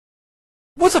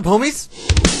What's up, homies?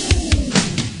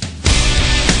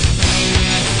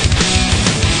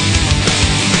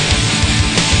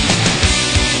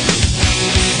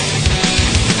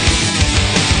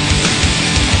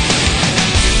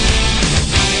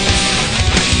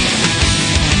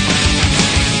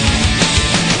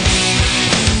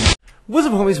 What's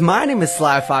up, homies? My name is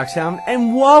SlyFoxHound,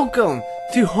 and welcome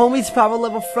to Homies Power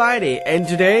Level Friday. And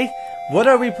today, what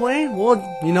are we playing?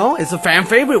 Well, you know, it's a fan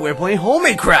favorite. We're playing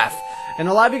Homiecraft. And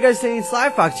a lot of you guys saying,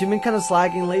 SlyFox, you've been kind of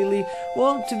slacking lately.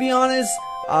 Well, to be honest,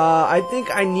 I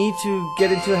think I need to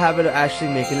get into a habit of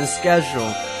actually making a schedule.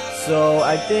 So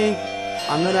I think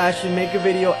I'm gonna actually make a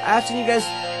video asking you guys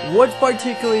what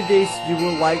particular days you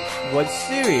would like what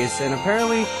series. And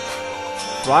apparently,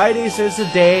 Fridays is a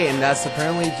day, and that's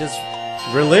apparently just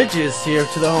religious here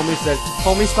to the homies that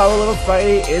Homies Power Level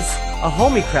Friday is a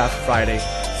Homiecraft Friday.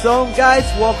 So guys,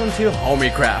 welcome to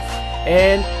Homiecraft.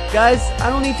 And guys, I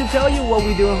don't need to tell you what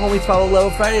we do in Homies Power Level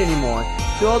Friday anymore.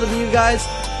 To all of you guys,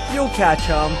 you'll catch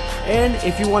them. And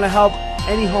if you want to help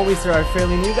any homies that are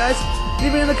fairly new guys,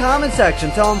 leave it in the comment section.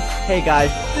 Tell them, hey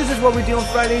guys, this is what we do on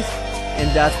Fridays,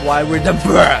 and that's why we're the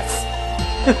best.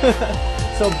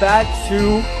 So back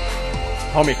to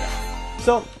Homiecraft.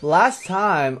 So last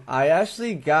time I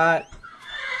actually got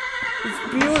this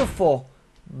beautiful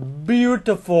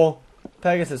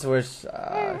Pegasus. Where's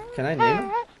can I name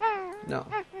him? No.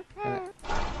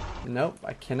 Nope,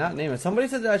 I cannot name it. Somebody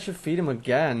said that I should feed him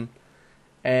again,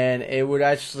 and it would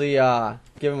actually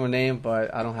give him a name,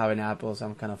 but I don't have an apple, so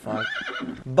I'm kind of fucked.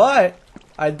 But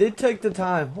I did take the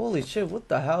time. Holy shit! What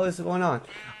the hell is going on?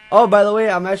 Oh, by the way,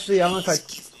 I'm actually I don't know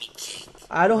if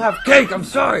I don't have cake. I'm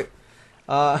sorry.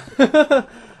 I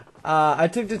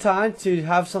took the time to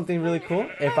have something really cool.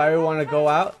 If I ever want to go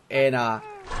out and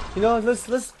you know, let's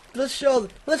show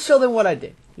them what I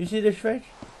did. You see this fish?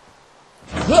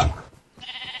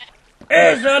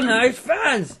 It's a nice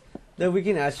fence that we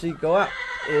can actually go out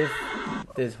if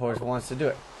this horse wants to do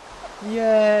it.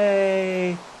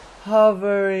 Yay!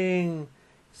 Hovering,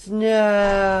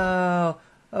 snow,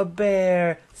 a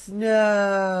bear,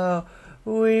 snow,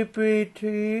 weepy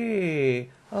tree,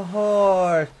 a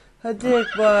horse, a dick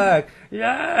bark.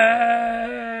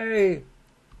 Yay!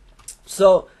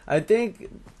 So I think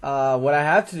what I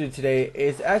have to do today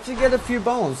is actually get a few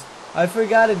bones. I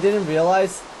forgot I didn't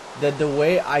realize that the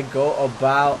way I go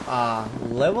about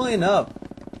leveling up.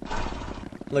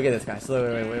 Look at this guy.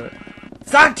 So wait.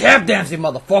 Stop tap dancing,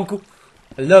 motherfucker!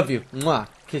 I love you. Mwah.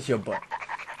 Kiss your butt.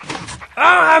 Oh,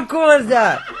 how cool is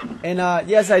that? And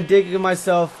yes, I did give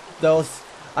myself those.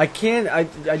 I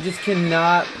just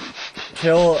cannot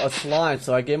kill a slime,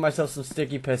 so I gave myself some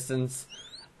sticky pistons.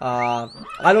 I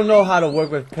don't know how to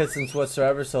work with pistons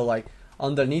whatsoever, so like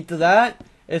underneath of that,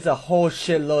 it's a whole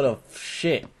shitload of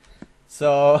shit.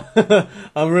 So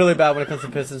I'm really bad when it comes to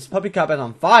pistons. PuppyCop is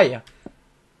on fire.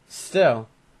 Still,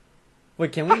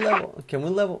 wait, can we level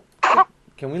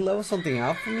something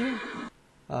out from you?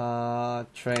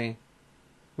 Train.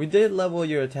 We did level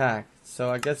your attack, so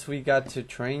I guess we got to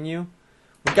train you.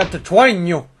 We got to train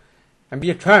you and be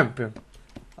a champion.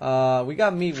 We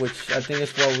got meat, which I think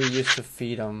is what we used to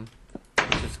feed them,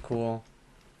 which is cool.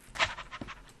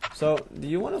 So, do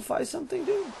you want to fight something,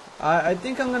 dude? I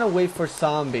think I'm gonna wait for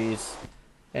zombies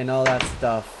and all that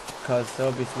stuff, cause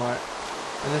that'll be smart.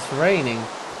 And it's raining.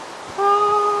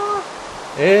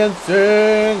 I'm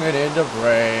singing in the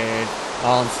rain.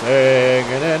 I'm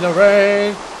singing in the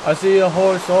rain. I see a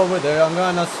horse over there. I'm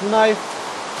gonna snipe.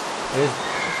 Hey,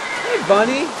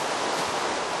 bunny.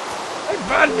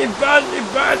 Bunny.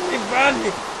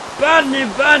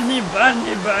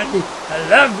 I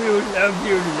love you.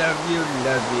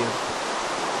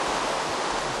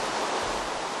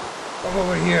 Come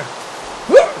over here.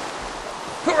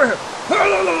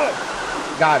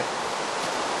 Got it.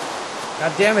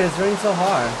 God damn it, it's raining so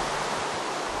hard.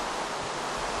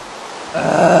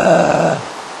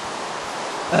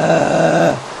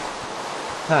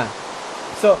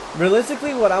 So,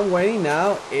 realistically, what I'm waiting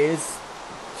now is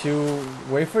to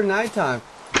wait for nighttime.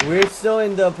 We're still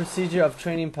in the procedure of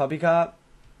training PuppyCop,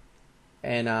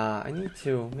 and I need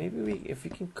to if we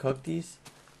can cook these,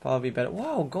 probably better.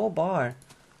 Wow, gold bar.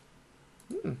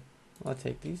 I'll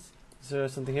take these. Is there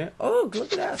something here? Oh,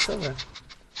 look at that silver.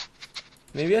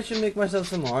 Maybe I should make myself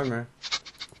some armor.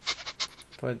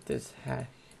 Put this hat.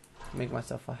 Make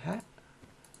myself a hat.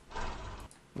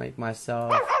 Make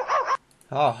myself.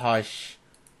 Oh hush,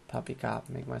 PuppyCop.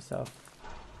 Make myself.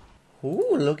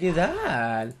 Ooh, look at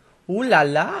that. Ooh la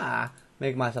la.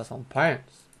 Make myself some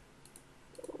pants.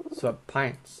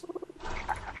 Sweatpants.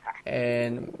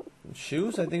 And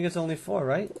shoes, I think it's only 4,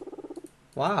 right?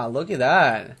 Wow, look at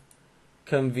that.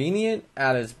 Convenient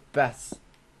at its best.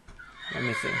 Let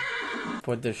me see.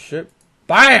 Put this shit.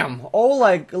 Bam! Oh,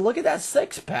 like, look at that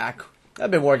six-pack.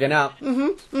 I've been working out.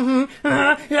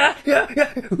 Yeah.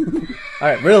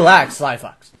 Alright, relax,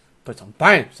 SlyFox. Put some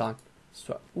bangs on.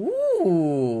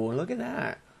 Ooh, look at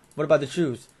that. What about the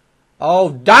shoes? Oh,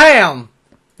 damn!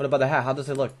 What about the hat? How does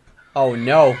it look? Oh,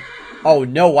 no. Oh,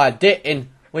 no, I didn't.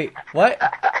 Wait, what?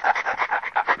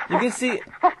 You can see...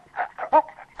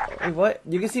 Wait, what?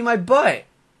 You can see my butt.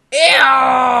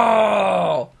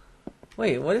 Ew!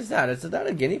 Wait, what is that? Is that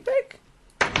a guinea pig?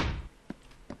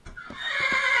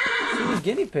 See this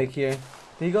guinea pig here.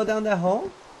 Did he go down that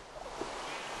hole?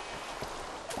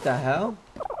 What the hell?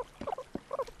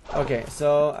 Okay,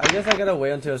 so I guess I gotta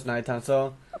wait until it's nighttime.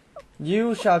 So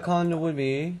you shall come with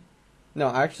me. No,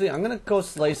 actually, I'm gonna go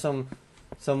slay some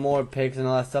more pigs and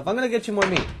all that stuff. I'm gonna get you more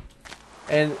meat.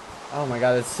 And oh my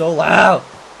god, it's so loud.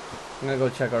 I'm gonna go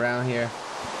check around here.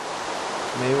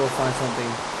 Maybe we'll find something.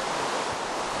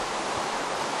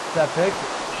 Is that pig?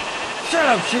 Shut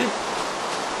up, sheep!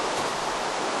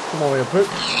 Come over here, pig.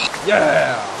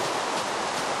 Yeah!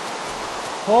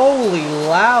 Holy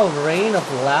loud rain of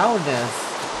loudness.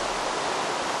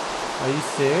 Are you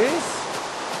serious?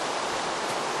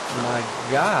 My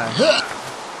god.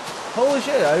 Holy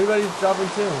shit, everybody's dropping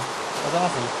too. That's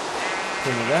awesome.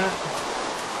 Give me that.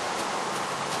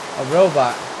 A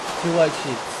robot. 2 white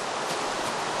sheets.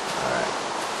 Alright.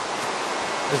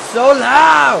 It's so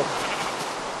loud!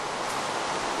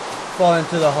 Fall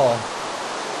into the hole.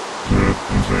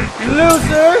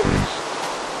 Loser!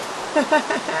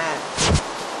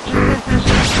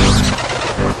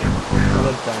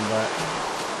 Look dumb, but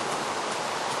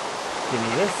give me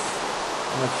this.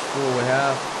 How much food we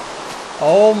have?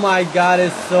 Oh my god,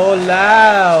 it's so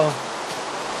loud!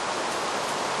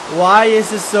 Why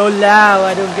is it so loud?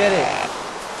 I don't get it.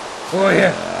 Over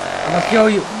here. I'm gonna kill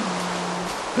you.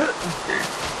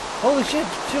 Holy shit,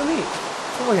 kill me.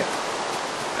 Come over here.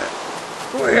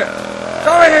 Come over here.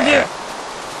 Come over here, dear.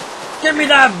 Give me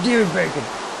that deer bacon.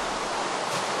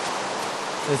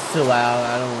 It's too loud.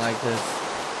 I don't like this.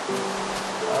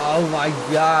 Oh my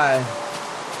god.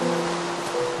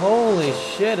 Holy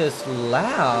shit, it's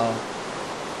loud.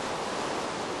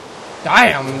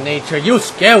 Damn, nature, you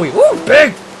scary. Woo,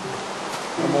 big.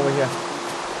 Come over here.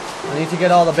 I need to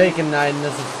get all the bacon I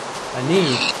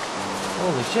need.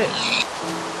 Holy shit.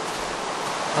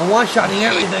 I'm one-shotting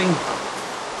everything.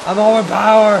 I'm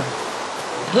overpowered.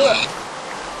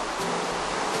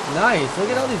 Nice. Look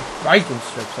at all these bacon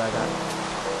strips I got.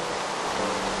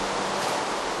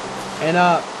 And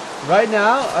right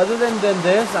now, other than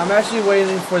this, I'm actually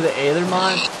waiting for the Ailer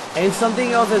mod and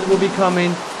something else that will be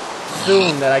coming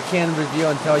soon that I can't review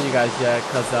and tell you guys yet,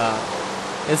 because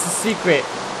it's a secret.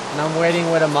 And I'm waiting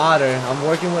with a modder. I'm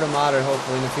working with a modder,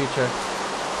 hopefully, in the future.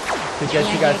 To get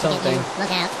you guys something.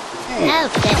 Look out. Oh,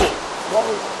 shit. Whoa.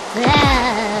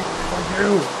 Fuck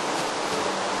you.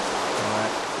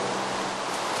 Alright.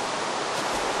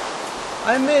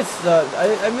 I miss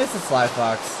the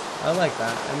SlyFox. I like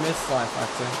that. I miss SlyFox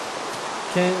here.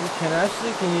 Can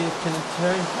you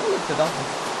turn? Oh, look, the dolphin.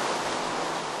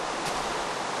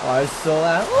 Oh, it's so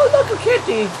loud. Oh, look, a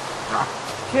kitty.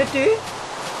 Kitty.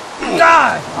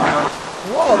 Die!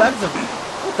 Whoa, that's a...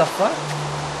 What the fuck?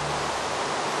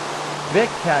 Big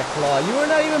cat claw. You are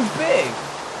not even big.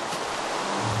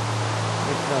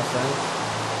 Makes no sense.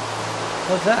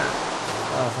 What's that?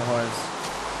 Oh, it's a horse.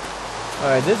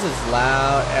 Alright, this is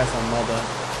loud as a mother.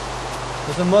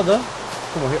 There's a mother.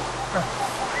 Come over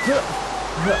here.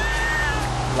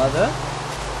 Leather?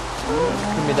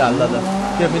 Give me that leather.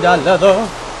 Give me that leather.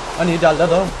 I need that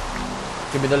leather.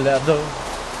 Give me the leather.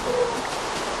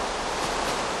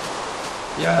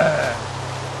 Yeah.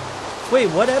 Wait,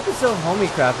 what episode of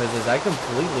Homiecraft is this? I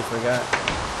completely forgot.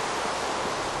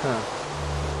 Huh.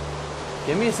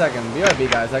 Give me a second. BRB,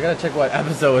 guys. I gotta check what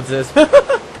episode it's this.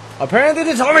 Apparently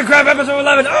this is Homiecraft episode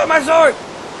 11. Oh, my sword!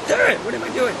 Damn it! What am I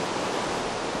doing?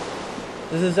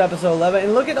 This is episode 11.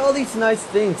 And look at all these nice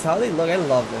things. How they look. I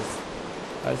love this.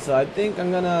 Alright, so I think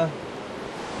I'm gonna...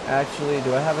 Actually,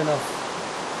 do I have enough?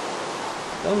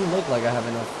 Don't look like I have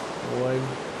enough wood.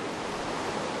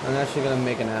 I'm actually gonna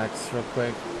make an axe real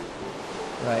quick.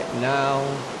 Right now.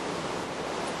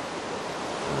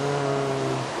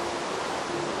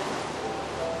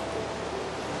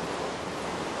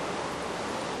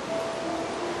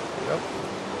 Yep.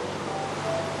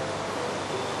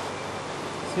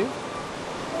 See?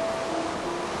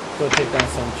 Go take down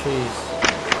some trees.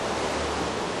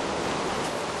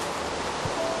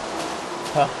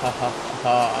 Ha ha ha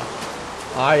ha.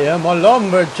 I am a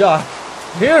lumberjack.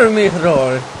 Hear me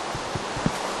roar.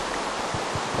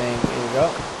 There you go.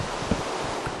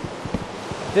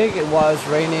 I think it was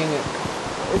raining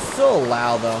It's so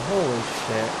loud though. Holy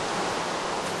shit.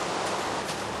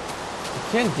 I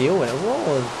can't deal with it.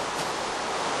 Whoa.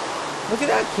 Look at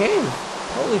that cave.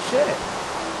 Holy shit.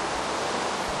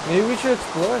 Maybe we should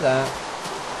explore that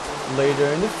later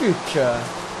in the future.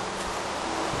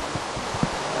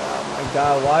 Oh my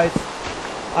god, why?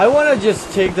 I want to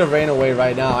just take the rain away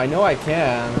right now. I know I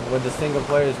can with the single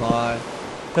players mod.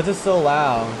 Because it's so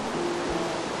loud.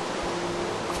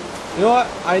 You know what?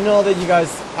 I know that you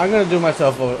guys... I'm going to do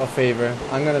myself a favor.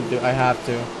 I have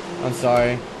to. I'm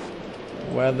sorry.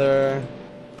 Weather...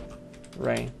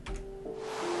 Rain.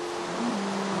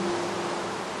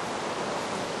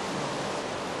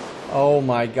 Oh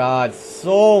my god.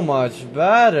 So much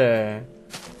better.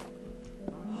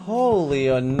 Holy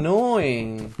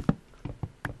annoying.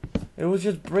 It was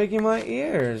just breaking my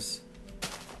ears.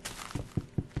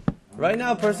 Right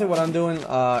now, personally, what I'm doing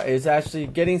is actually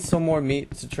getting some more meat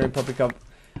to train PuppyCop,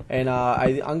 and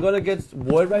I'm gonna get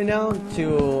wood right now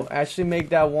to actually make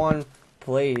that one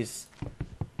place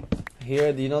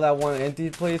here. Do you know that one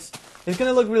empty place? It's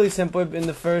gonna look really simple in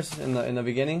the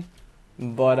beginning,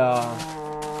 but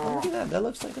oh, look at that. That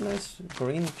looks like a nice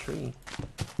green tree.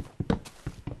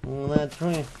 Oh, that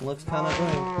tree looks kind of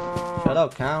green. Shut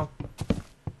up, cow.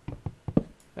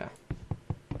 Yeah.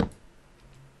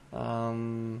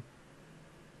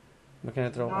 What can I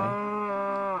throw away?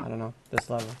 I don't know. This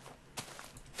lever.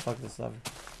 Fuck this lever.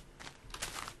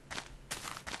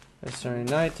 It's turning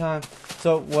nighttime.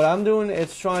 So what I'm doing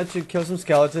is trying to kill some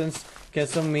skeletons, get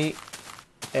some meat,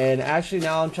 and actually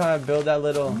now I'm trying to build that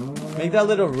little, make that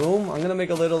little room. I'm gonna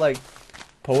make a little like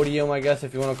podium, I guess,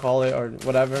 if you want to call it, or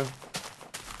whatever.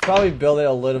 Probably build it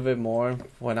a little bit more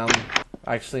when I'm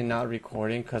actually not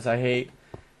recording, because I hate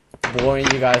boring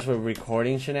you guys with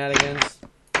recording shenanigans.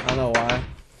 I don't know why.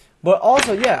 But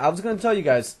also, yeah, I was going to tell you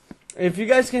guys, if you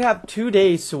guys can have 2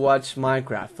 days to watch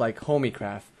Minecraft, like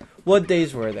Homiecraft, what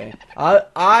days were they?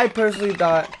 I personally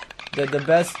thought that the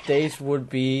best days would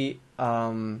be,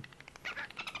 let's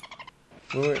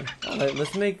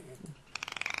make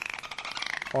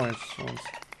orange ones.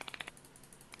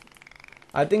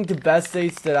 I think the best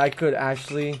days that I could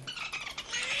actually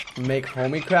make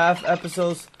Homiecraft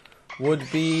episodes would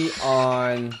be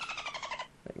on...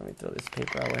 Wait, let me throw this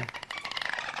paper away.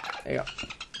 There you go.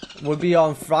 Would be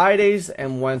on Fridays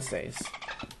and Wednesdays.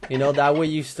 You know, that way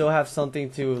you still have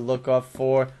something to look up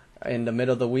for in the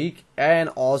middle of the week. And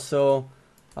also,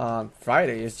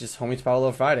 Friday is just Homie's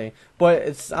Power Friday. But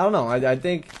it's, I don't know, I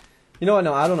think, you know what,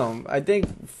 no, I don't know. I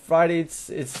think Friday,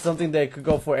 it's something that could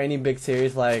go for any big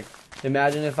series. Like,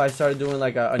 imagine if I started doing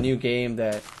like a new game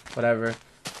that, whatever.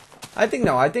 I think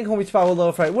Homie's Power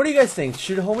Little Friday. What do you guys think?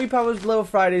 Should Homie Power's Little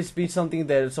Fridays be something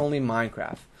that it's only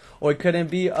Minecraft? Or could it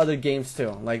be other games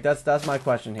too? Like, that's my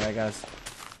question here, I guess.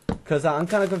 Because I'm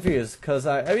kind of confused. Because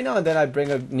every now and then I bring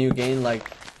a new game, like,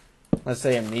 let's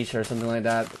say Amnesia or something like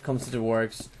that, comes to the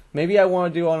works. Maybe I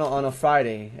want to do on a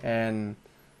Friday. And,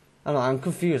 I don't know, I'm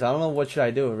confused. I don't know what should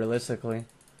I do, realistically.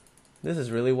 This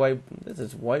is really white. This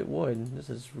is white wood.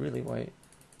 This is really white.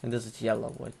 And this is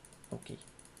yellow wood. Okay.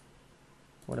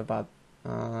 What about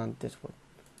this wood?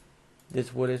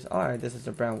 This wood is... Alright, this is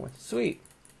the brown wood. Sweet.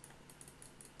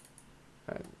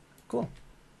 Alright, cool.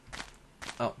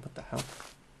 Oh, what the hell?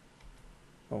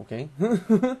 Okay.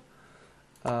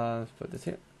 Let's put this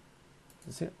here.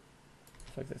 This here.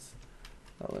 Like this.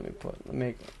 Oh, let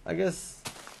me I guess,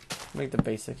 make the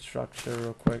basic structure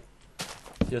real quick.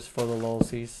 Just for the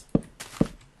lolsies.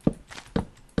 There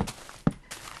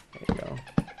you go.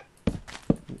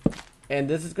 And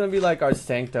this is gonna be like our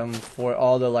sanctum for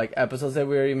all the like episodes that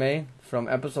we already made. From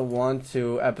episode 1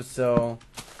 to episode...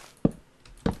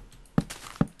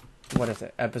 What is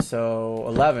it? Episode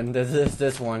 11. This is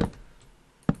this one.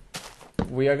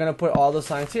 We are gonna put all the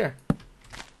signs here.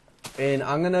 And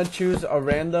I'm gonna choose a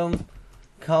random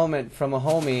comment from a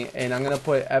homie, and I'm gonna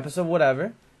put episode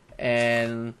whatever,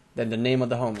 and then the name of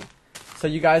the homie. So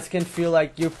you guys can feel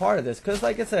like you're part of this. Because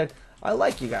like I said, I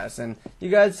like you guys, and you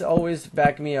guys always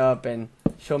back me up and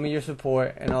show me your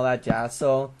support and all that jazz.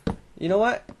 So, you know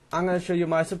what? I'm gonna show you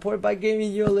my support by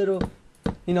giving you a little,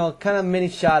 you know, kind of mini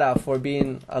shout out for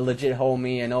being a legit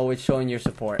homie and always showing your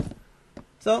support.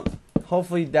 So,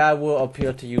 hopefully that will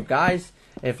appeal to you guys.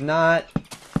 If not,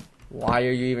 why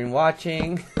are you even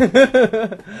watching?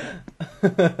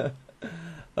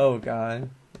 Oh god.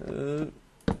 2,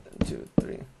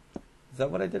 3. Is that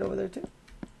what I did over there too?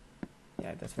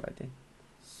 Yeah, that's what I did.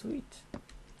 Sweet.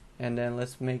 And then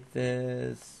let's make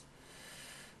this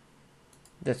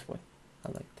one.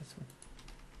 I like this one.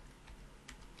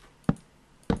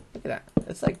 Look at that.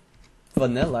 It's like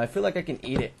vanilla. I feel like I can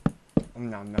eat it.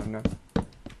 Nom nom nom.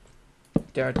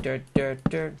 Dirt, dirt, dirt,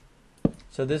 dirt.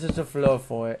 So this is the floor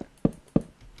for it.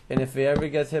 And if it ever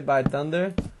gets hit by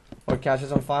thunder or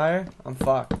catches on fire, I'm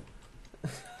fucked.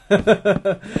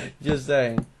 Just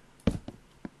saying.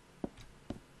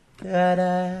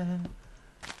 Ta-da.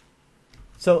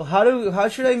 So how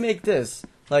should I make this?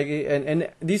 Like, and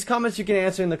these comments you can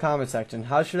answer in the comment section.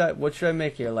 What should I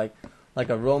make here? Like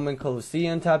a Roman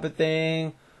Colosseum type of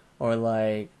thing, or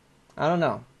like, I don't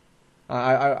know.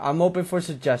 I'm open for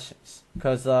suggestions.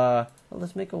 Cause well,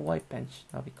 let's make a white bench.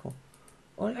 That'll be cool.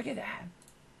 Oh, look at that.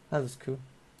 That looks cool.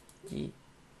 Yeah.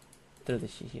 Throw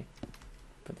this shit here.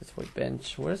 Put this white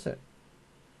bench. Where is it?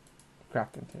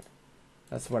 Crafting table.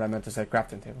 That's what I meant to say.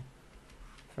 Crafting table.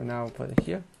 For now, we'll put it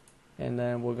here, and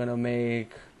then we're gonna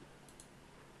make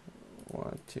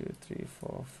 1, 2, 3,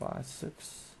 4, 5,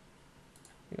 6.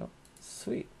 Here we go.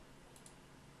 Sweet.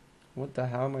 What the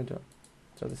hell am I doing?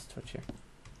 Throw this torch here.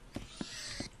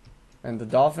 And the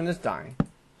dolphin is dying.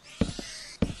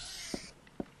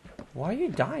 Why are you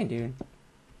dying, dude?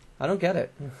 I don't get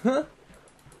it.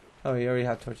 Oh, you already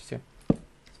have torches here. Let's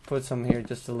put some here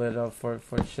just a little for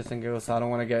shits and giggles. So I don't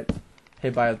want to get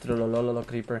hit by a Trolololo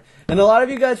creeper. And a lot of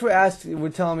you guys were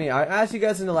telling me. I asked you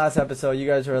guys in the last episode. You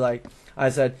guys were like, I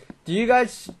said, do you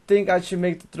guys think I should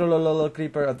make the Trolololo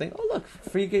creeper a thing? Oh look,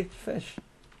 free fish.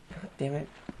 God damn it.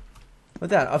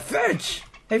 What's that? A fish!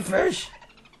 Hey fish!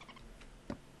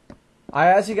 I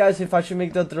asked you guys if I should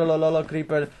make the Trolololo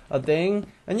creeper a thing,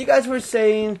 and you guys were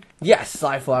saying, yes,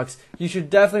 SlyFox, you should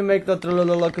definitely make the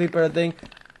Trolololo creeper a thing.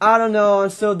 I don't know, I'm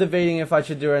still debating if I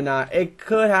should do it or not. It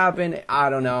could happen, I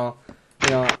don't know. You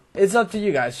know, it's up to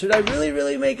you guys. Should I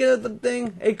really make it a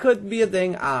thing? It could be a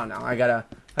thing, I don't know. I gotta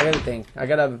think. I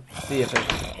gotta see if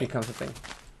it becomes a thing.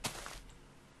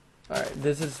 Alright,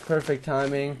 this is perfect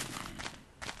timing.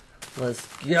 Let's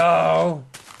go!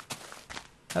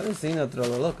 Haven't seen a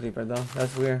Trololo creeper though.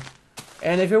 That's weird.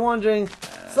 And if you're wondering,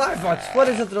 SlyFox, what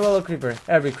is a Trololo creeper?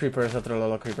 Every creeper is a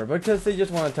Trololo creeper because they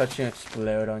just want to touch you and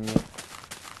explode on you.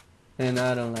 And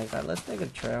I don't like that. Let's make a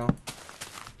trail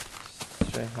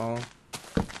straight home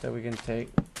that we can take.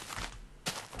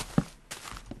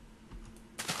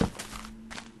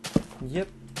 Yep.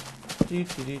 Do.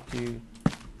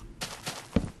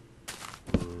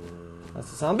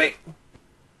 That's a zombie.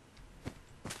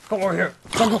 Come over here.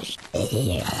 Come on.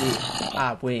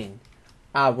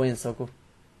 I win, so cool.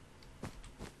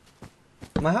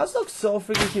 My house looks so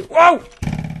freaking cute. Whoa!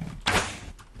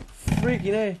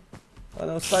 Freaking A. Oh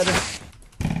no, spider.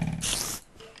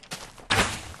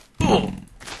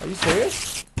 Are you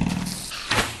serious?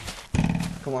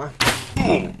 Come on.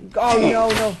 Oh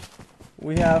no.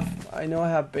 I know I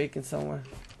have bacon somewhere.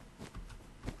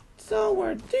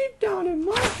 Somewhere deep down in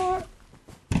my heart,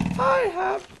 I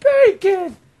have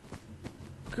bacon!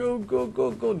 Go.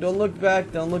 Don't look back.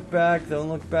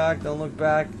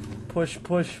 Push,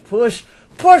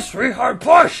 sweetheart,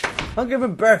 push! I'm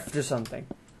giving birth to something.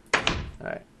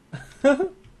 Alright.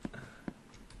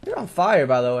 You're on fire,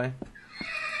 by the way.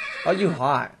 Are you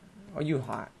hot?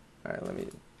 Alright,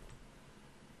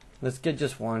 let's get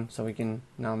just one so we can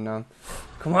nom.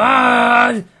 Come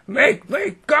on! Make,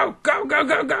 go!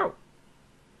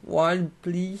 One,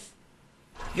 please.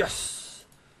 Yes!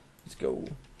 Let's go.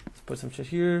 Let's put some shit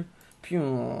here. Pew.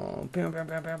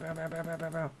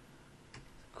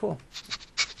 Cool.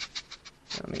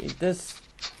 Let me eat this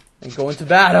and go into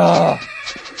battle.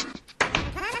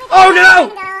 Oh no!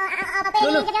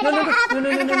 No.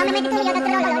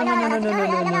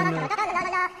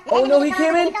 Oh no, he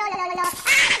came in?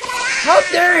 How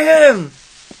dare him!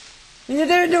 You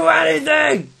didn't do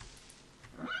anything!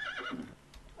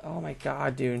 Oh my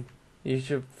god, dude. You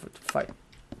should fight.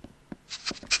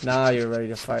 Now you're ready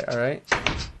to fight, alright?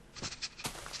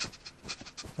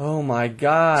 Oh my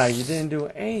god, you didn't do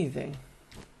anything.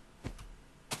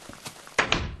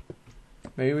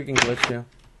 Maybe we can glitch you.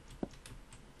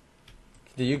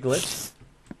 Do you glitch?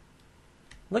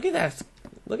 Look at that.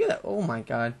 Oh my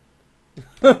god.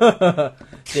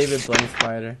 David Blaine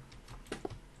Spider.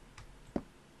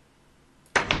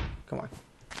 Come on.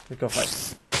 Let's go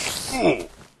fight.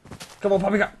 Come on,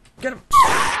 PuppyCop. Get him.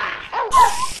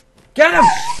 Get him!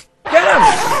 Look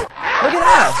at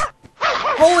that!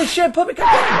 Holy shit, PuppyCop,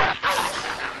 get him!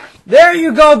 There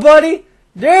you go, buddy!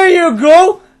 There you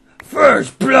go!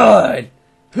 First blood!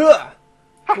 Huh.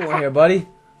 Come on here, buddy.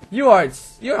 You're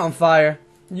on fire.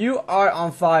 You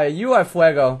are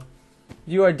fuego.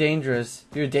 You are dangerous.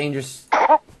 You're dangerous.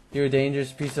 You're a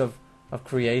dangerous piece of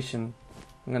creation.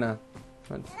 I'm gonna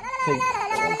take...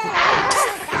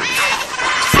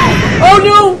 Oh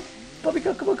no!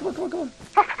 PuppyCop, come on.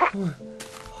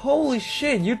 Holy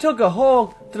shit, you took a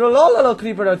whole Trolololo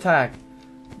creeper attack.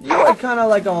 You are kinda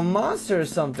like a monster or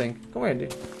something. Come here,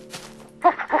 dude.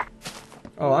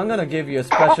 Oh, I'm gonna give you a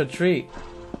special treat.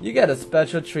 You get a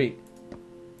special treat.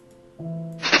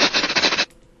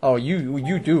 Oh,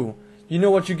 you do. You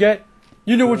know what you get?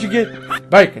 You know what you get?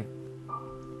 Bacon.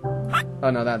 Oh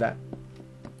no, not that.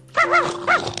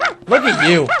 Look at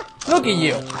you. Look at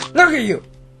you. Look at you.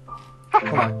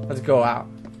 Come on, let's go out.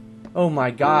 Oh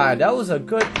my God, that was a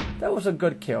good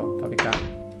kill, PuppyCop.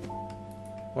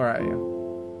 Where are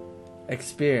you?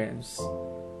 Experience.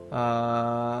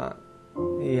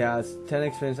 He has 10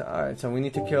 experience. Alright, so we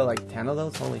need to kill like 10 of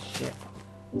those? Holy shit.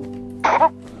 Come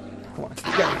on,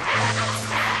 get me.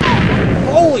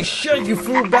 Holy shit, you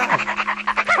flew back!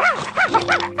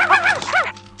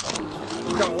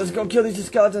 Go, let's go kill these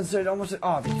skeletons. So almost.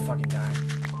 Oh, he fucking died.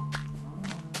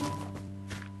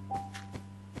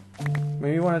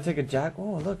 Maybe you want to take a jack?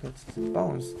 Oh, look, it's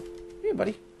bones. Here,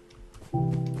 buddy.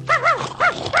 I'm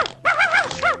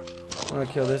gonna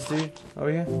kill this dude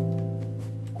over here.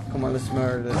 Come on, let's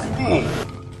murder this.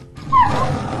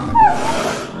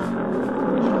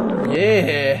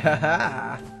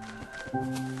 Yeah!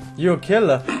 You a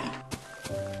killer.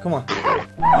 Come on.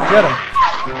 Get him.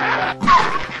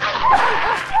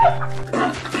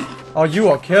 Oh, you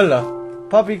a killer.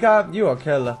 PuppyCop, you a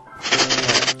killer.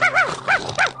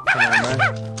 Come on, man.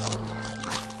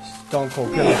 Stone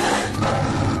Cold killer.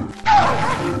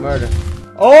 Murder.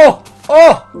 Oh!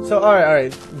 Oh! So,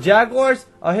 alright. Jaguars,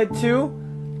 I'll hit 2.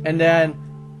 And then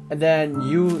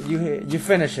you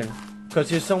finish him.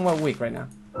 Because you're somewhat weak right now.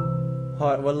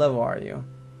 What level are you?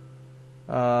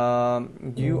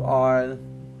 You are...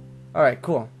 Alright,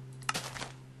 cool.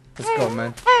 Let's go,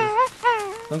 man.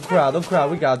 Don't cry.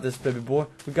 We got this, baby boy.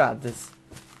 We got this.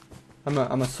 I'm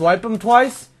gonna swipe him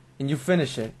twice, and you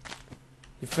finish it.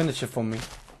 You finish it for me.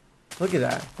 Look at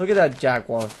that. Look at that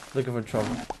jaguar looking for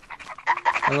trouble.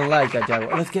 I don't like that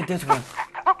jaguar. Let's get this one.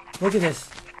 Look at this.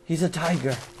 He's a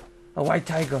tiger. A white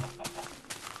tiger.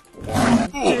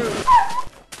 1, 2.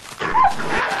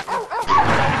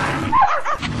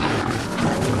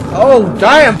 Oh,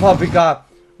 damn, PuppyCop.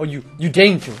 Oh, you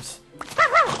dangerous.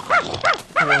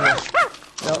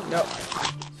 No.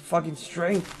 Fucking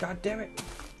strength. God damn it.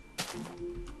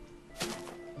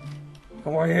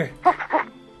 Come over here.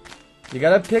 You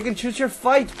gotta pick and choose your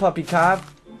fights, PuppyCop.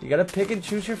 You gotta pick and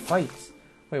choose your fights.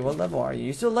 Wait, what level are you?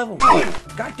 You still level 1.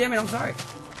 God damn it, I'm sorry.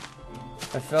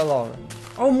 I fell over.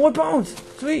 Oh, more bones.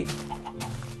 Sweet.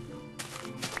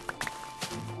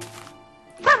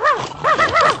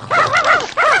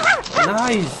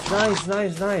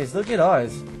 Nice. Look at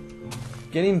us.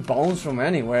 Getting bones from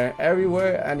anywhere,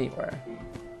 everywhere, anywhere.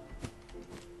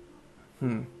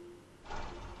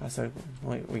 That's a...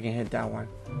 Wait, we can hit that one.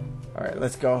 Alright,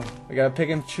 let's go. We gotta pick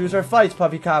and choose our fights,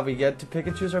 PuppyCop. We get to pick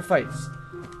and choose our fights.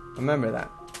 Remember that.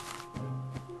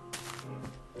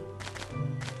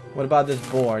 What about this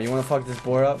boar? You wanna fuck this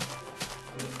boar up?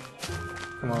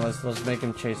 Come on, let's make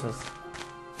him chase us.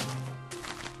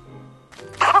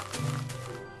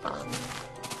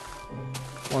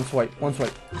 One swipe.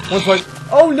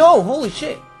 Oh no! Holy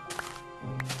shit!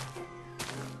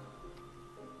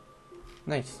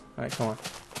 Nice. Alright, come on.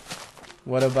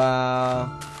 What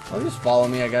about... Oh, just follow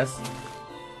me, I guess.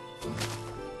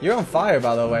 You're on fire,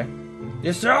 by the way.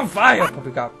 You're still on fire,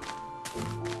 PuppyCop.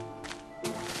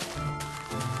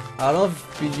 I don't know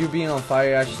if you being on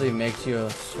fire actually makes you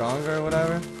stronger or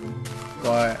whatever,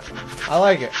 but I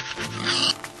like it.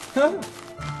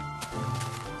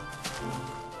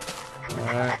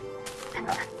 Alright.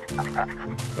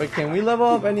 Wait, can we level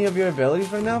up any of your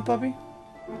abilities right now, puppy?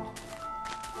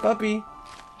 Puppy!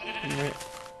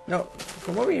 No,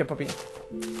 come over here, puppy.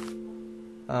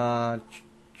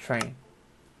 Train.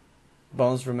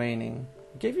 Bones remaining.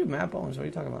 I gave you mad bones, what are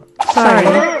you talking about? Sorry,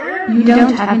 you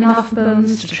don't have enough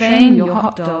bones to train your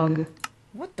hot dog.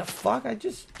 What the fuck? I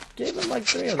just gave him like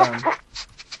 3 of them.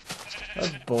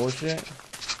 That's bullshit.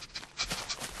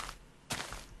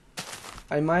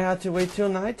 I might have to wait till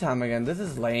nighttime again. This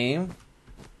is lame.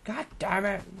 God damn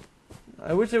it.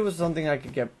 I wish there was something I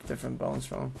could get different bones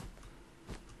from.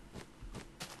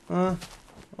 Oh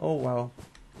well.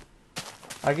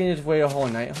 I can just wait a whole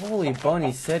night. Holy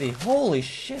bunny city. Holy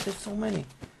shit, there's so many.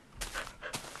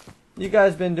 You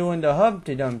guys been doing the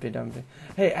Humpty Dumpty Dumpty.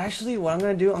 Hey, actually, what I'm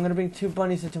gonna do, I'm gonna bring 2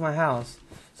 bunnies into my house.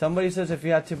 Somebody says if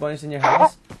you have 2 bunnies in your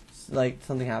house, like,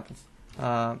 something happens.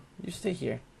 You stay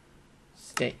here.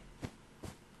 Stay.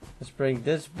 Let's bring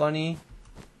this bunny.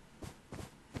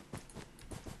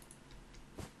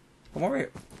 Come over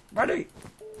here. Buddy.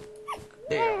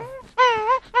 There.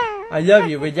 I love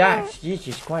you, relax.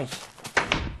 Jesus Christ.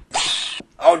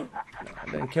 Oh! I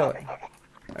didn't kill it.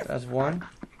 Alright, that's 1.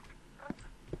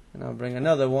 And I'll bring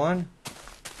another one.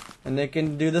 And they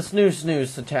can do the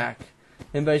snooze attack.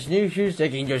 And by snoozers, they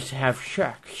can just have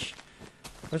sex.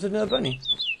 Where's another bunny?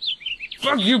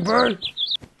 Fuck you, bird!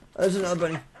 There's another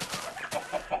bunny.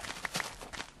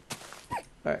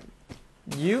 Alright.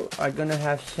 You are gonna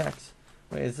have sex.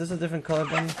 Wait, is this a different color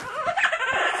bunny?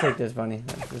 Let's take this bunny.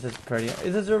 This is pretty.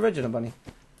 Is this the original bunny?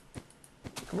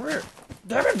 Come here.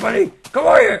 Damn it, bunny! Come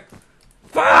over here!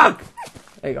 Fuck!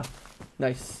 There you go.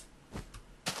 Nice.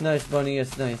 Nice, bunny.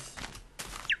 It's nice.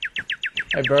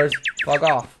 Hey, birds. Fuck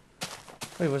off.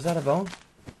 Wait, was that a bone?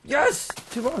 Yes!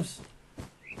 2 bones.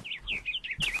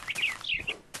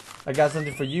 I got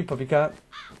something for you, PuppyCop.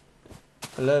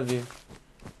 I love you.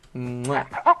 Mwah.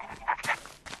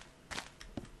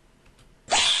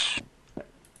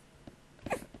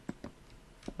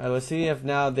 Alright, let's see if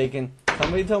now they can...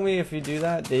 Somebody told me if you do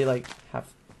that, they like have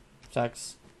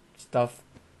sex stuff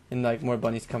and like more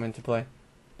bunnies come into play.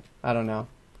 I don't know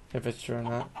if it's true or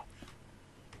not.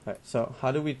 Alright, so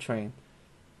how do we train?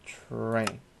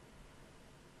 Train.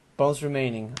 Bones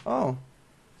remaining. Oh.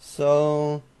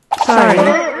 So... Sorry,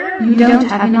 you don't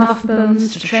have enough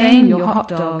bones to train your hot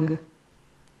dog.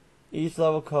 Each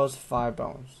level costs 5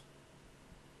 bones.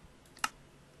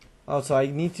 Oh, so I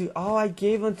need to... Oh, I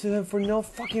gave them to him for no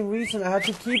fucking reason. I had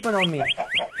to keep it on me.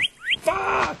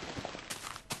 Fuck!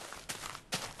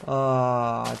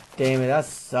 Ah, damn it. That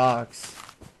sucks.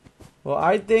 Well,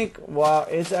 I think while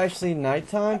it's actually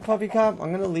nighttime, PuppyCop,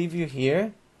 I'm gonna leave you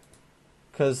here.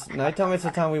 Because nighttime is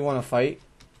the time we want to fight.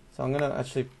 So I'm gonna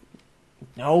actually...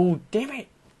 No, damn it!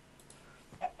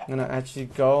 I'm gonna actually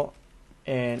go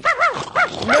and... No!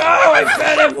 I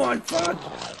fed him one! Fuck!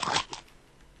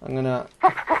 I'm gonna...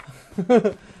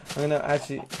 I'm gonna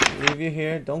actually leave you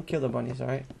here. Don't kill the bunnies,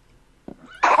 alright?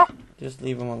 Just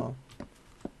leave them alone.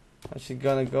 I'm actually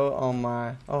gonna go on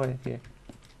my... Oh, wait, here.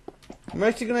 I'm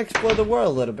actually gonna explore the world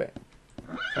a little bit.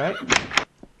 Alright?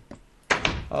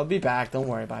 I'll be back. Don't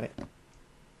worry about it.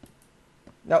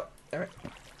 No. Alright.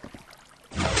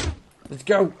 Let's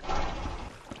go.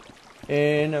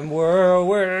 In a world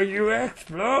where you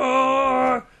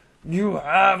explore, you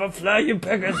have a flying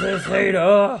Pegasus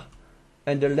hater.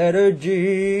 And the letter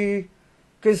G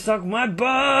can suck my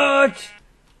butt.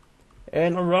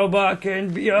 And a robot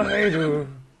can be a hater.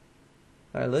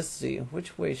 Alright, let's see.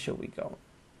 Which way should we go?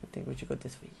 I think we should go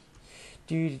this way.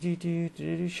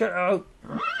 Shut up.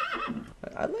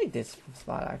 I like this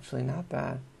spot actually. Not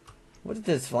bad. What is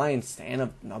this flying stand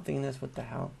of nothingness? What the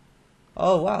hell?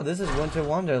 Oh wow, this is Winter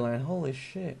Wonderland. Holy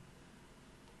shit.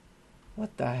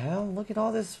 What the hell? Look at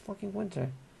all this fucking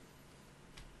winter.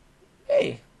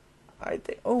 Hey. I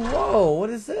think. Oh, whoa! What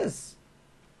is this?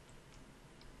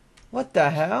 What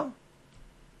the hell?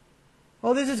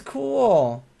 Oh, this is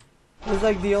cool. This is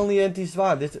like the only empty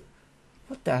spot. This.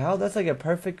 What the hell? That's like a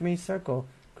perfect me circle.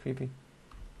 Creepy.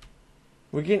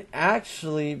 We can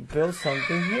actually build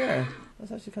something here.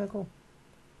 That's actually kind of cool.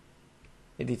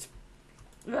 It needs.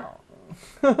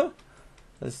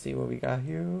 Let's see what we got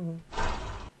here.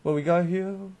 What we got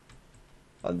here?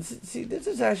 Oh, see, this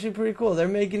is actually pretty cool. They're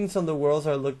making some of the worlds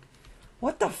are look.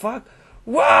 What the fuck?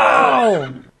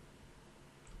 Wow!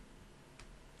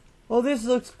 Well, this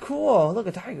looks cool. Look,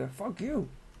 a tiger. Fuck you.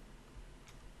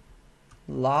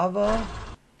 Lava.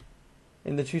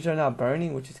 And the trees are not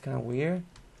burning, which is kind of weird.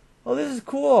 Oh, this is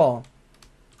cool.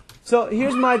 So,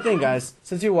 here's my thing, guys.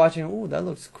 Since you're watching, ooh, that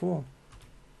looks cool.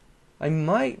 I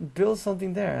might build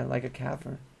something there, like a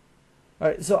cavern.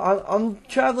 Alright, so I'm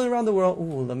traveling around the world.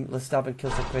 Ooh, let's stop and kill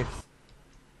some pigs.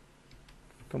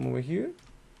 Come over here.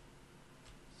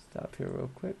 Stop here real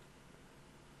quick.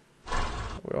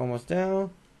 We're almost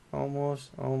down.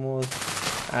 Almost.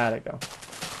 Ah, there we go.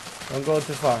 Don't go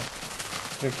too far.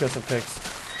 I'm gonna kill some pigs.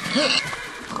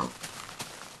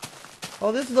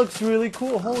 Oh, this looks really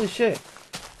cool. Holy shit.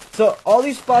 So, all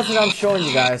these spots that I'm showing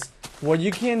you guys, what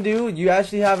you can do, you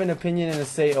actually have an opinion and a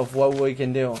say of what we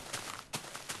can do.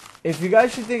 If you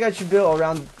guys should think I should build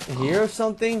around here or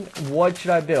something, what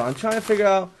should I build? I'm trying to figure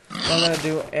out what I'm gonna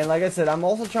do. And like I said, I'm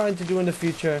also trying to do in the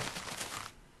future.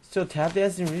 Still tap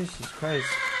dancing, Jesus Christ.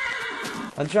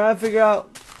 I'm trying to figure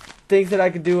out things that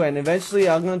I could do, and eventually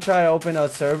I'm gonna try to open a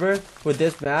server with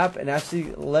this map and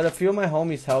actually let a few of my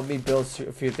homies help me build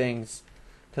a few things.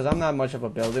 Cause I'm not much of a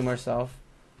builder myself.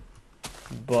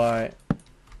 But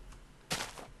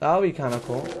that'll be kinda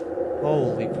cool.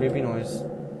 Holy creepy noise.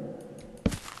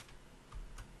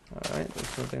 Alright, there's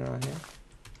something around here.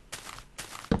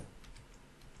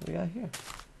 What do we got here?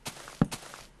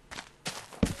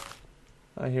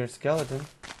 I hear a skeleton.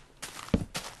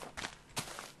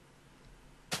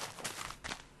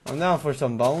 I'm down for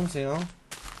some bones, you know?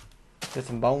 Get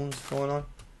some bones going on.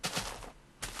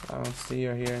 I don't see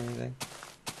or hear anything.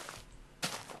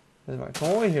 Come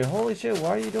over here. Holy shit, why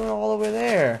are you doing all over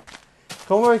there?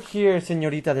 Come over here,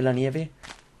 señorita de la nieve.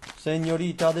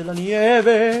 Señorita de la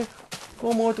nieve,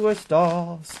 ¿cómo tú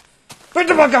estás?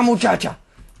 Vete para acá, muchacha.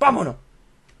 Vámonos.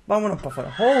 Vámonos para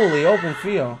afuera. Holy open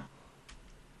field.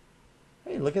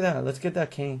 Hey, look at that. Let's get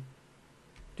that cane.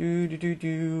 Do do do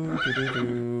do do do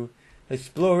do.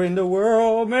 Exploring the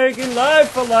world, making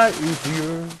life a lot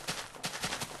easier.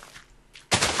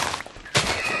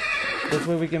 This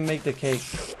way we can make the cake.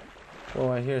 Oh,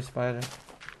 I hear a spider.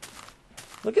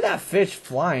 Look at that fish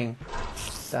flying.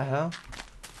 What the hell?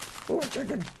 Oh,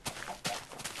 chicken.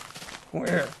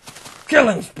 Where?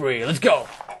 Killing spree. Let's go.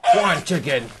 One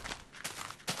chicken.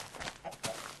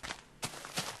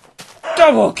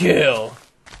 Double kill.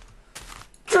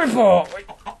 Triple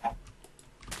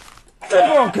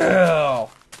kill.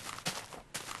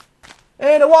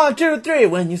 And a 1, 2, 3.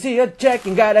 When you see a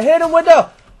chicken, gotta hit him with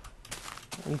a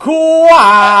quad.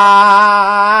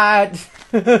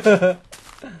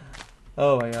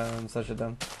 Oh my god, I'm such a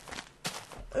dumb.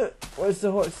 Where's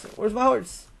the horse? Where's my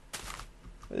horse?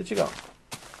 Where did she go?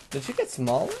 Did she get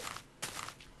smaller?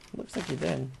 Looks like he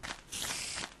did.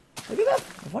 Look at that.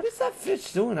 What is that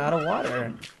fish doing out of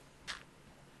water?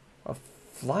 A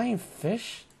flying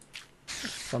fish?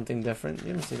 Something different.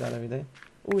 You don't see that every day.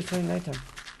 Oh, it's turning nighttime.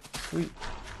 Sweet.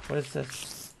 What is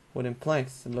this? Wooden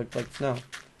planks. It looked like snow.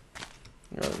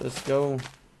 Alright, let's go.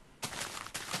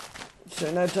 It's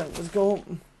turning nighttime. Let's go.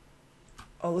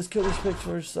 Oh, let's kill these pigs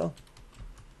first, so.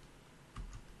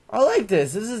 I like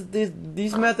this.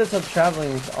 These methods of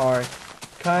traveling are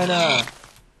kinda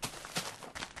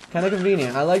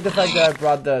convenient. I like the fact that I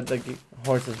brought the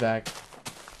horses back.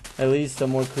 At least the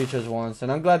more creatures once. And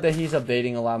I'm glad that he's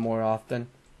updating a lot more often.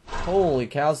 Holy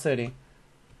cow city.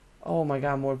 Oh my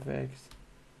god, more pigs.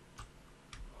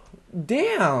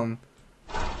 Damn!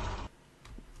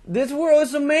 This world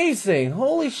is amazing!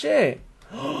 Holy shit!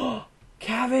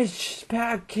 Cabbage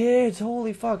Patch Kids!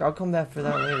 Holy fuck, I'll come back for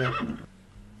that later.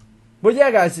 But yeah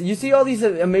guys, you see all these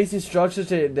amazing structures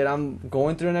that I'm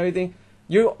going through and everything?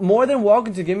 You're more than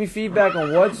welcome to give me feedback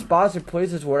on what spots or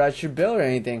places where I should build or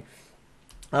anything.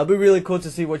 It'll be really cool to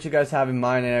see what you guys have in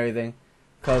mind and everything.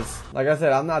 Cause, like I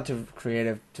said, I'm not too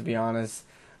creative, to be honest.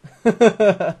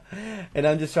 And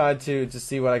I'm just trying to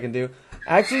see what I can do.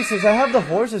 Actually, since I have the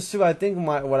horses too, I think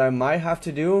what I might have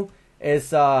to do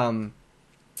is,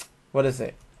 what is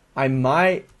it? I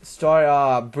might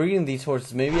start breeding these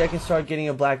horses. Maybe I can start getting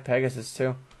a black Pegasus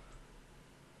too.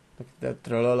 Look at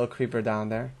the little creeper down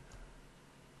there.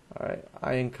 Alright,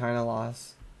 I am kinda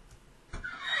lost.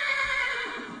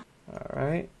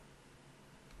 Alright.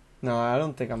 No, I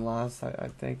don't think I'm lost. I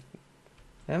think...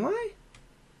 Am I?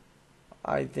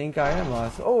 I think I am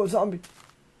lost. Oh, a zombie!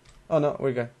 Oh no,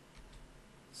 we're good.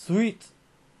 Sweet!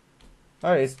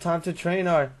 Alright, it's time to train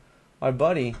our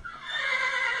buddy.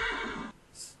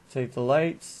 Let's take the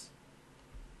lights.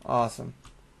 Awesome.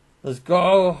 Let's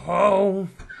go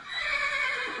home!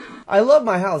 I love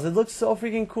my house. It looks so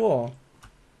freaking cool.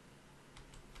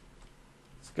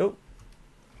 Let's go.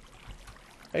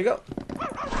 There you go.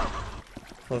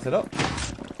 Close it up.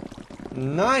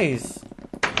 Nice!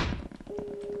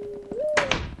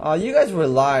 You guys were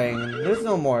lying. There's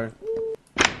no more.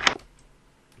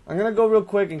 I'm gonna go real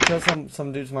quick and kill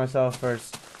some dudes myself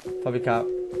first. PuppyCop.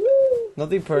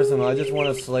 Nothing personal. I just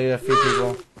want to slay a few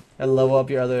people and level up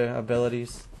your other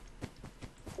abilities.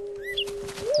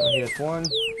 Here's one.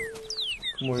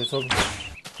 Come over here,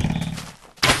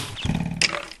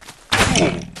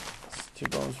 two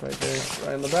bones right there,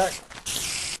 right in the back.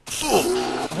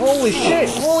 Holy shit!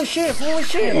 Holy shit! Holy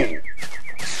shit!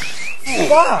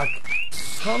 Fuck!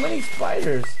 How many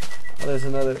spiders? Oh, there's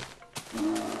another.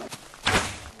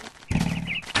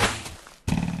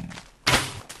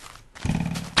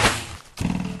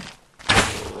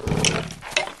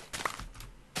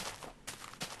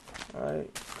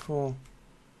 Alright, cool.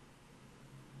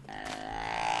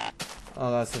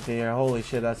 Oh, that's a deer. Holy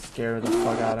shit, that scared the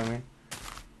fuck out of me.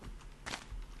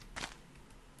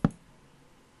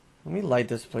 Let me light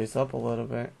this place up a little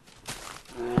bit.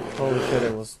 Holy shit,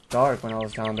 it was dark when I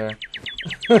was down there.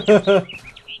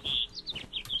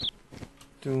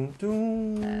 Doom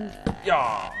doom.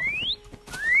 Yeah.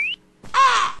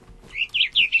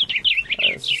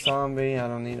 There's a zombie. I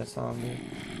don't need a zombie.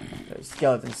 There's a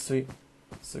skeleton. Sweet.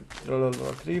 So throw a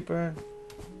little creeper.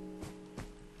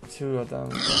 Two of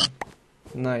them.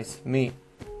 Nice. Meat.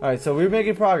 Alright, so we're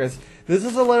making progress. This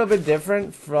is a little bit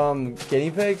different from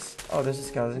guinea pigs. Oh, there's a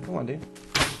skeleton. Come on, dude.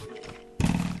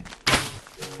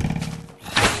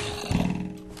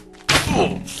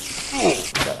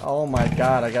 Oh my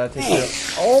god, I gotta take care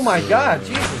of... Oh my god,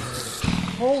 Jesus.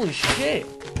 Holy shit.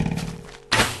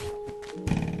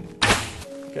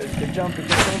 Get jumpy,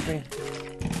 get jumpy.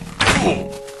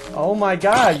 Oh my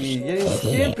god, you're getting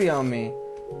skimpy on me.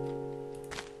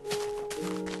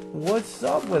 What's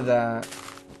up with that?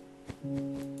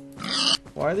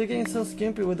 Why are they getting so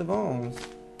skimpy with the bones?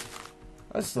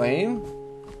 That's lame.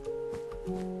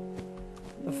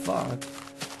 The fuck?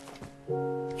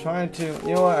 Trying to,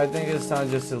 you know what? I think it's time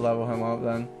just to level him up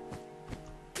then.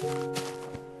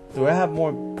 Do I have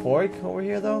more pork over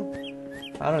here though?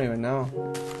 I don't even know.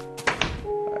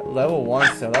 Right, level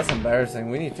 1 still. That's embarrassing.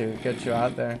 We need to get you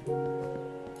out there.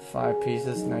 5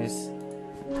 pieces. Nice.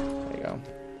 There you go.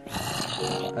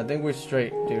 I think we're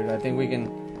straight, dude. I think we can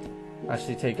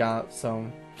actually take out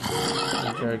some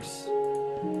jerks.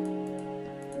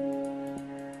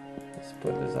 Let's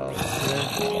put this out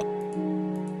here.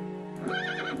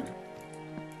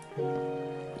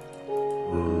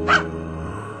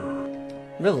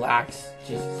 Relax.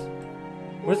 Jesus.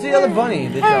 Where's the other bunny?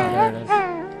 There it is.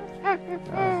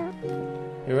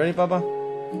 You ready, Papa?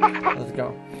 Let's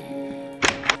go.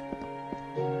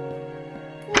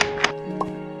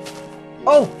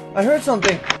 Oh! I heard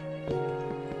something!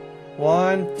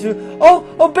 1, 2...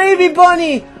 Oh! Baby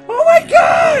bunny! Oh my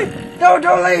god! No,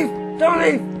 don't leave! Don't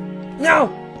leave!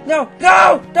 No! No!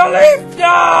 No! Don't leave!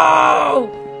 No!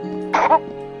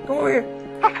 Come over here!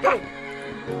 Go!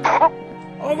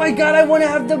 Oh my god, I want to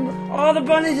have all the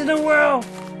bunnies in the world!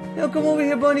 No, come over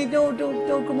here, bunny. Don't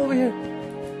come over here.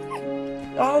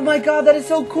 Oh my god, that is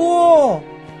so cool!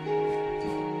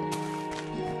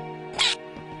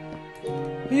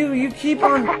 You keep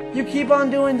on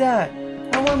doing that.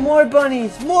 I want more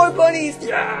bunnies! More bunnies!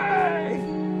 Yay!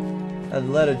 The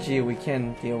letter G, we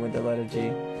can't deal with the letter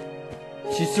G.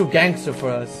 She's too gangster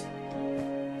for us.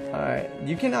 Alright,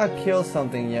 you cannot kill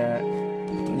something yet.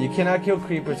 You cannot kill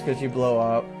creepers because you blow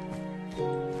up.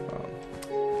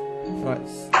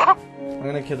 Nice. I'm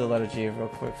gonna kill the letter G real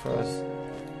quick for us.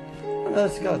 Another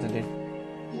skeleton, dude.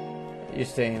 You're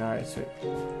staying, alright, sweet.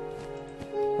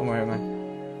 Come over here, man.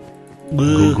 Go.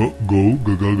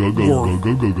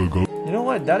 You know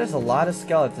what? That is a lot of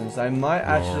skeletons. I might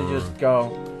actually just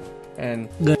go and...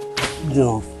 There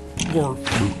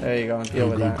you go, deal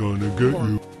with that. Gonna get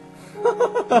you.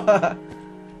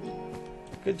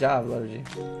 Good job, letter G.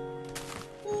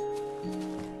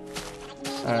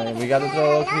 Alright, we gotta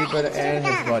throw Creeper and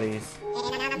his buddies.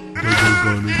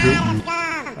 Gonna get you.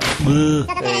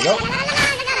 There you go.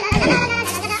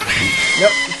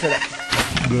 Yep, sit up.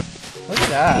 Look at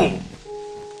that.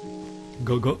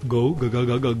 Go.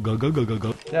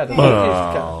 Yeah, the monkey's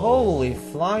got, holy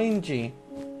flying G.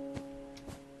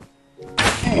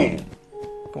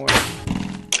 Come on.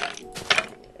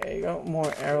 There you go,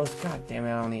 more arrows. God damn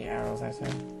it, I don't need arrows, I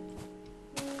said.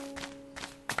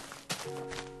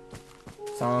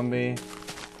 Zombie.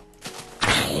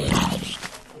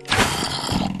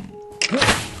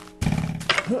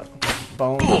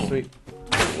 Bones, sweet.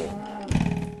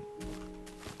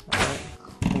 Alright,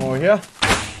 come over here.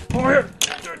 Over here!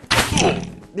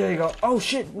 There you go. Oh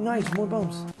shit, nice, more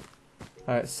bones.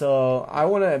 Alright, so I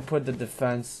want to put the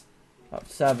defense up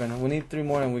 7. We need 3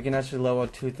 more and we can actually level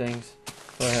 2 things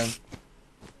for him.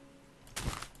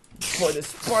 Before the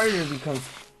spider becomes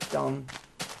dumb.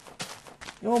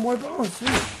 No more bones,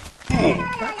 sweet.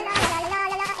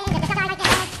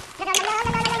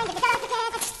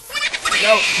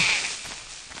 No!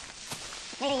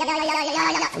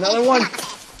 Another one!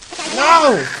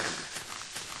 No!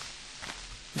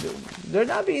 They're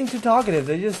not being too talkative,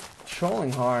 they're just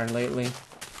trolling hard lately.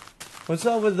 What's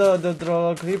up with the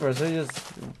troll creepers? They're just,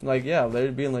 like, yeah,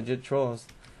 they're being legit trolls.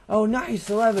 Oh, nice,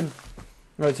 11!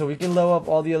 Right, so we can level up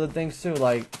all the other things too,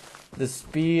 like the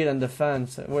speed and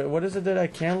defense. Wait, what is it that I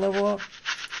can level up?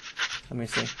 Let me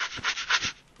see.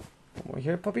 Over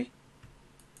here, puppy.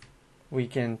 We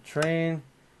can train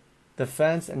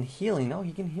defense and healing. Oh,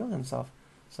 he can heal himself.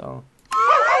 So,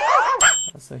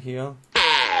 that's a heal.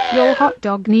 Your hot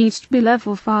dog needs to be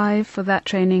level 5 for that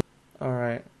training.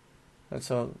 Alright. That's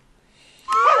all.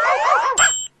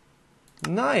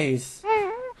 Nice!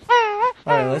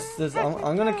 Alright,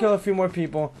 I'm gonna kill a few more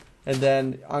people, and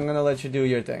then I'm gonna let you do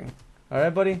your thing.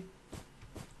 Alright, buddy?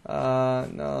 No,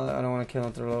 I don't wanna kill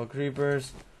the little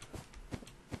creepers.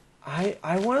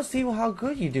 I wanna see how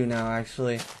good you do now,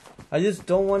 actually. I just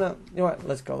don't wanna... You know what?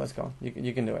 Let's go.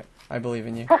 You can do it. I believe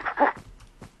in you.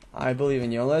 I believe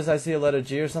in you. Unless I see a letter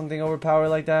G or something overpowered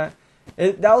like that.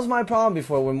 That was my problem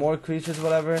before, with more creatures,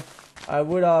 whatever. I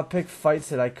would pick fights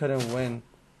that I couldn't win.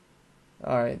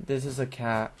 Alright, this is a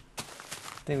cat. I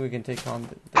think we can take on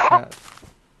the cat.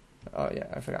 Oh yeah,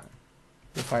 I forgot.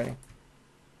 You're fighting.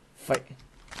 Fight.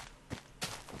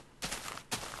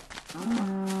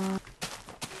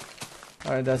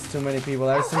 Alright, that's too many people.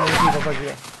 There's too many people back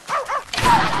here.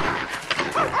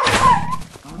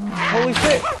 Holy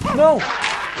shit! No!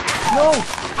 No!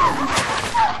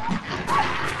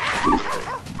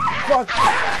 Fuck!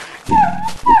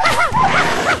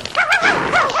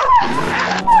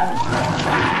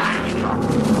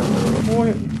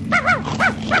 More.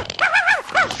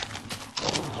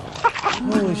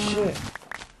 Holy shit!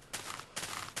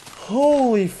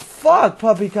 Holy fuck,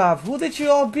 PuppyCop! Who did you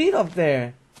all beat up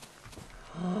there?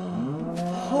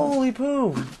 Holy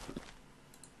poo!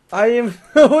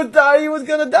 Who thought he was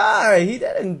gonna die? He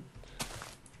didn't.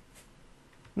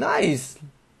 Nice.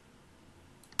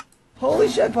 Holy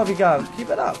shit, PuppyCop! Keep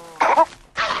it up.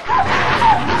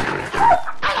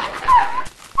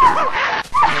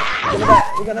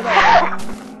 We're gonna die.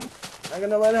 Not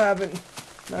gonna let it happen.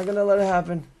 Not gonna let it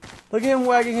happen. Look at him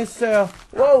wagging his tail.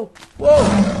 Whoa! Whoa!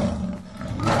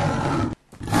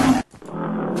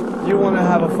 You wanna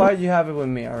have a fight? You have it with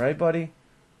me, alright, buddy?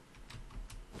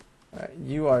 Alright,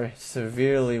 you are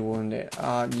severely wounded.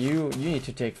 You need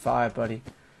to take 5, buddy.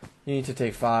 You need to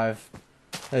take 5.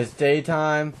 It's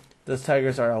daytime. Those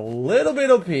tigers are a little bit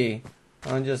OP.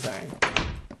 I'm just saying.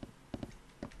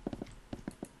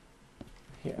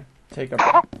 Here, take a.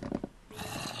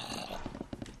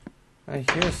 I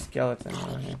hear a skeleton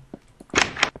around here.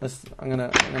 I'm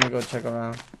gonna go check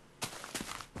around.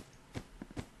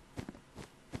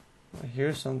 I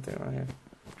hear something around here.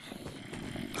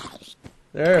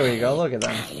 There we go. Look at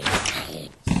them.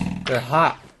 They're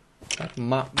hot. Like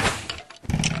mop.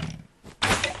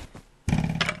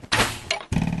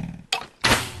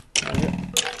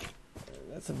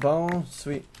 That's a bone.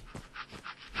 Sweet.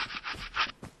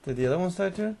 Did the other one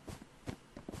start too?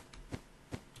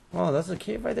 Oh, that's a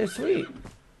cave right there. Sweet.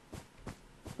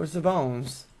 Where's the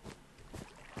bones?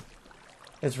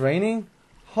 It's raining?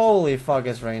 Holy fuck,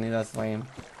 it's raining. That's lame.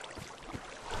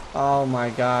 Oh my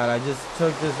god, I just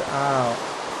took this out.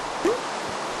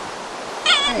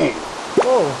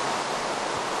 Whoa.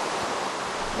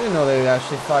 I didn't know they would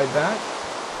actually fight back.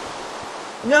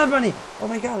 Another bunny! Oh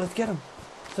my god, let's get him.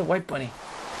 It's a white bunny.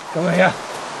 Come here.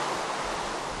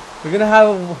 We're gonna have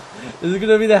a... This is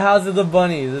gonna be the house of the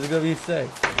bunnies. This is gonna be sick.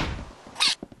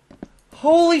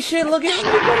 Holy shit, look at how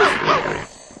many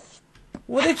bunnies.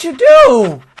 What did you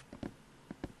do?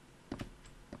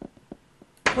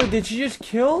 Wait, did you just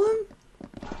kill him?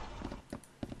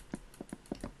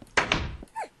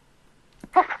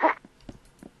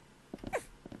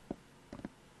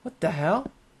 What the hell?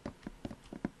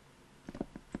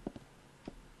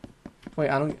 Wait,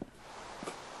 I don't...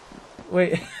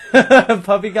 Wait,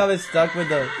 PuppyCop is stuck with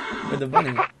the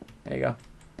bunny. There you go.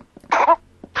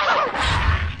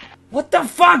 What the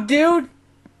fuck, dude?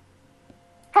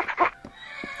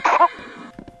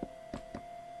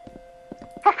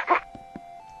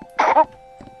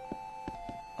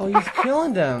 Oh, he's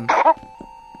killing them.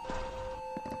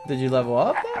 Did you level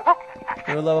up there?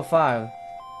 You're level 5.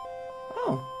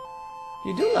 Oh,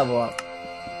 you do level up.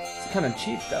 It's kind of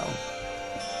cheap though.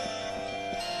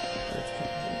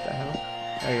 What the hell?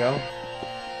 There you go.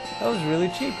 That was really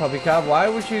cheap, PuppyCop. Why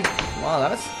would you? Wow,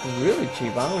 that's really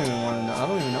cheap. I don't even want to know. I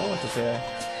don't even know what to say.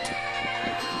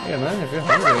 Yeah, man. If you're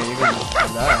hungry, you can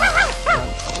die.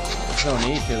 There's no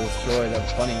need to destroy the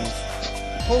bunnies.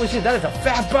 Holy shit, that is a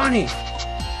fat bunny.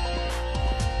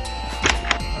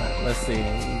 Let's see.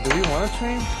 Do we want to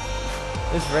train?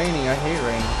 It's raining. I hate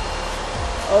rain.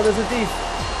 Oh, there's a thief.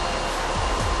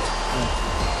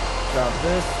 Drop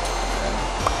this.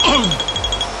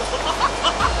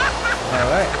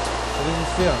 Alright. What did you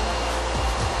steal?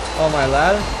 Oh, my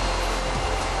ladder?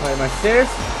 Wait, my stairs?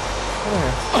 Come over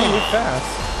here. Hey, you're fast.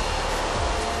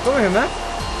 Come over here, man.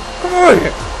 Come over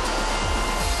here.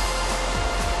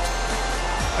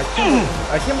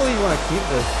 I can't believe you want to keep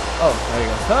this. Oh, there you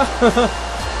go.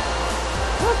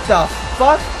 What the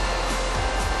fuck?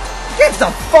 Get the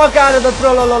fuck out of the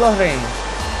Trolololo ring!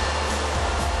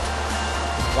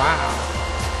 Wow.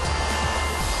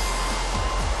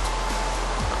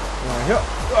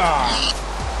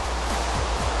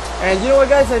 And you know what,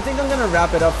 guys? I think I'm gonna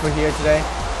wrap it up for here today.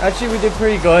 Actually, we did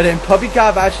pretty good, and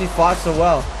PuppyCop actually fought so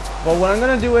well. But what I'm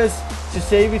gonna do is to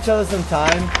save each other some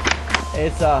time.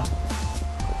 It's what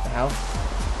the hell?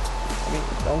 I mean,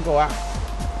 don't go out.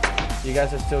 You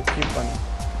guys are still cute bunnies.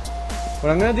 What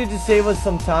I'm gonna do to save us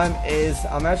some time is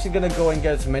I'm actually gonna go and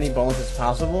get as many bones as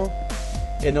possible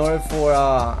in order for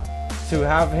to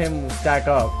have him stack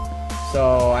up.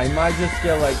 So I might just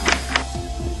get like,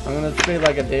 I'm gonna spend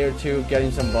like a day or two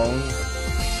getting some bones.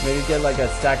 Maybe get like a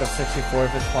stack of 64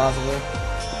 if it's possible,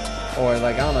 or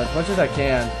like, I don't know, as much as I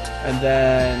can, and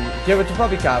then give it to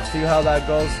PuppyCop, see how that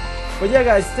goes. But yeah,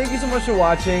 guys, thank you so much for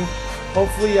watching.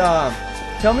 Hopefully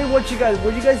Tell me what you guys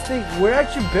think. Where I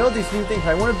should build these new things.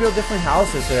 I want to build different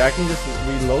houses so I can just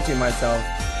relocate myself.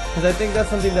 Because I think that's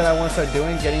something that I want to start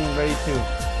doing, getting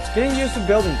used to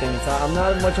building things. I'm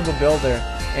not much of a builder.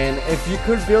 And if you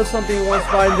could build something once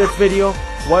by in this video,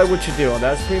 what would you do?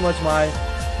 That's pretty much my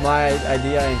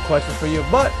idea and question for you.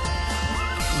 But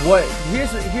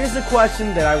here's the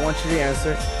question that I want you to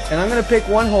answer. And I'm gonna pick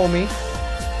one homie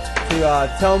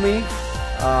to tell me,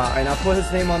 and I'll put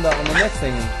his name on the next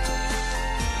thing.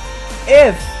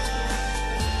 If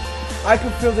I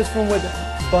could fill this room with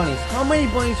bunnies, how many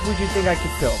bunnies would you think I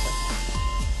could fill?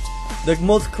 The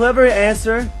most clever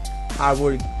answer, I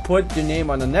would put your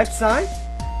name on the next side.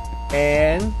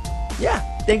 And yeah,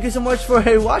 thank you so much for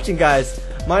watching, guys.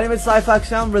 My name is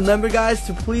SlyFoxHound. Remember, guys,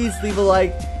 to please leave a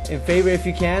like and favorite if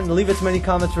you can. Leave as many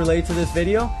comments related to this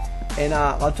video. And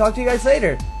I'll talk to you guys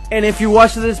later. And if you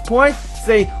watch to this point,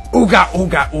 say ooga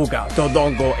ooga ooga, so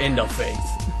don't go in the face.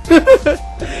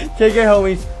 Take care,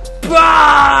 homies.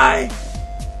 Bye!